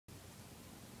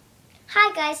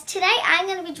Hi guys, today I'm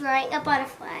going to be drawing a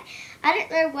butterfly. I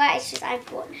don't know why, it's just I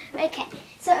bought. Okay,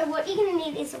 so what you're going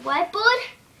to need is a whiteboard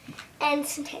and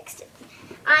some texture.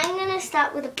 I'm going to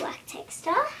start with a black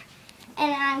texture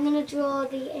and I'm going to draw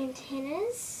the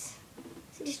antennas.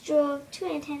 So just draw 2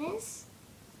 antennas.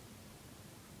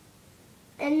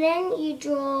 And then you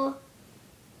draw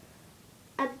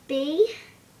a bee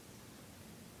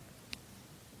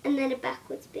and then a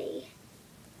backwards bee.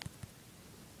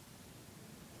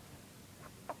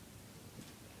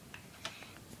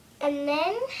 And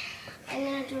then I'm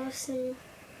going to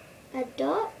draw a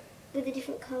dot with a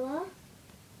different colour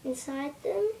inside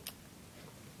them.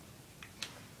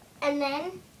 And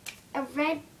then a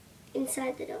red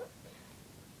inside the dot.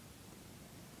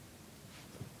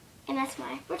 And that's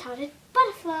my retarded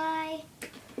butterfly.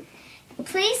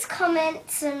 Please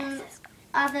comment some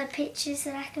other pictures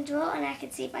that I can draw and I can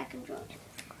see if I can draw it.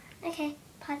 Okay,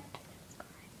 bye.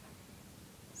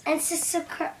 And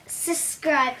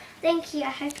subscribe. Thank you.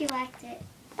 I hope you liked it.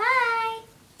 Bye.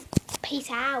 Peace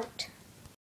out.